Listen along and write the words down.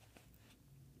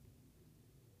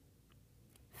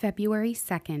February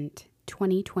 2nd,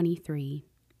 2023.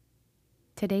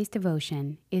 Today's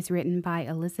devotion is written by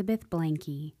Elizabeth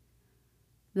Blanky.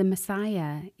 The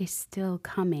Messiah is still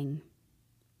coming.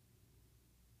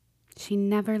 She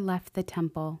never left the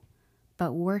temple,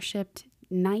 but worshiped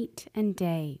night and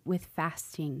day with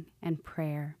fasting and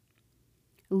prayer.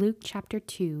 Luke chapter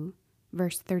 2,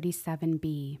 verse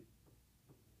 37b.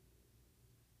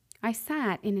 I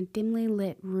sat in a dimly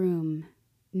lit room,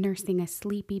 nursing a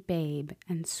sleepy babe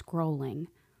and scrolling.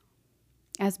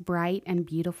 As bright and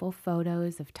beautiful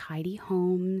photos of tidy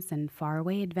homes and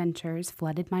faraway adventures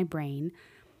flooded my brain,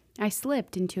 I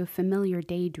slipped into a familiar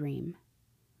daydream.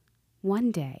 One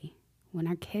day, when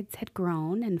our kids had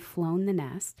grown and flown the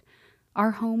nest,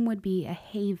 our home would be a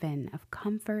haven of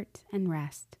comfort and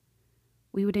rest.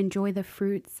 We would enjoy the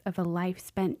fruits of a life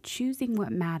spent choosing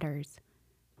what matters,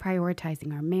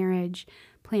 prioritizing our marriage,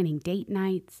 planning date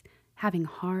nights, having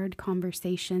hard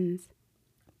conversations,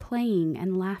 playing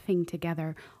and laughing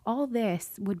together. All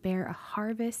this would bear a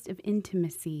harvest of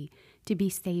intimacy to be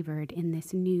savored in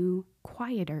this new,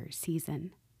 quieter season.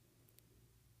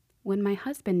 When my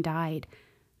husband died,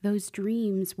 those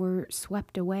dreams were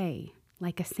swept away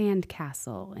like a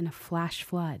sandcastle in a flash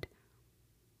flood.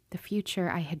 The future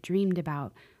I had dreamed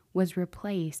about was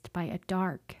replaced by a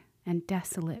dark and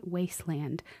desolate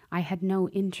wasteland I had no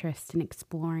interest in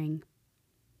exploring.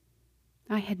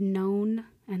 I had known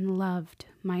and loved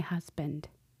my husband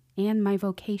and my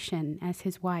vocation as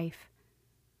his wife.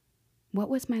 What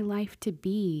was my life to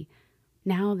be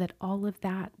now that all of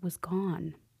that was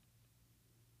gone?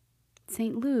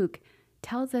 St. Luke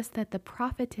tells us that the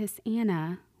prophetess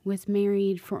Anna was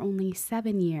married for only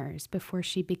 7 years before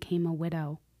she became a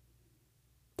widow.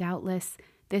 Doubtless,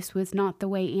 this was not the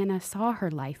way Anna saw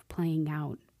her life playing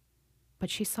out, but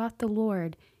she sought the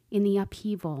Lord in the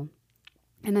upheaval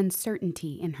and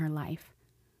uncertainty in her life,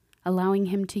 allowing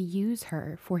him to use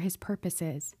her for his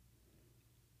purposes.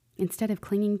 Instead of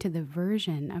clinging to the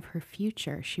version of her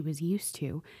future she was used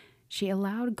to, she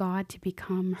allowed God to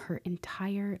become her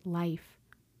entire life.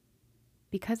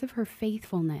 Because of her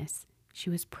faithfulness, she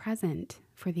was present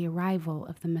for the arrival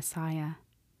of the Messiah.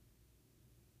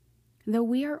 Though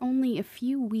we are only a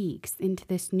few weeks into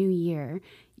this new year,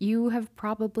 you have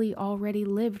probably already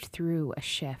lived through a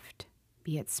shift,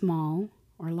 be it small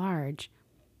or large.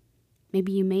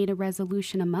 Maybe you made a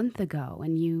resolution a month ago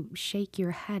and you shake your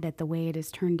head at the way it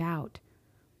has turned out.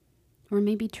 Or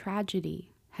maybe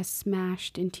tragedy has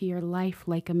smashed into your life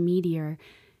like a meteor,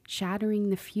 shattering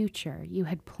the future you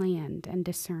had planned and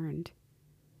discerned.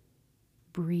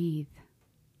 Breathe.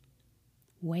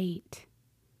 Wait.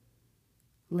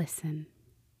 Listen.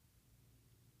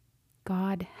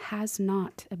 God has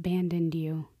not abandoned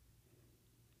you.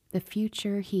 The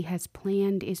future he has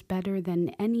planned is better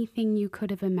than anything you could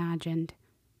have imagined.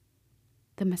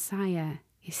 The Messiah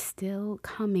is still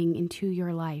coming into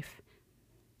your life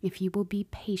if you will be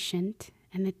patient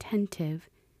and attentive,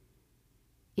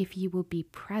 if you will be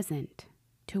present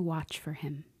to watch for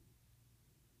him.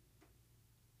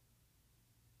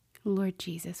 Lord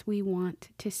Jesus, we want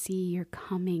to see your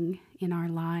coming in our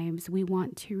lives. We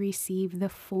want to receive the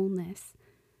fullness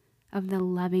of the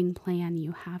loving plan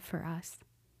you have for us.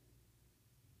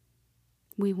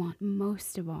 We want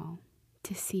most of all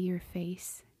to see your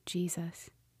face,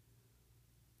 Jesus.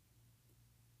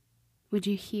 Would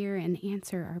you hear and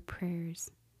answer our prayers?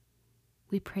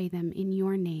 We pray them in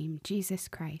your name, Jesus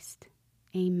Christ.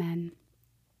 Amen.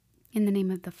 In the name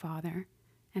of the Father,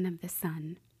 and of the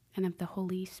Son, and of the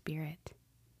Holy Spirit.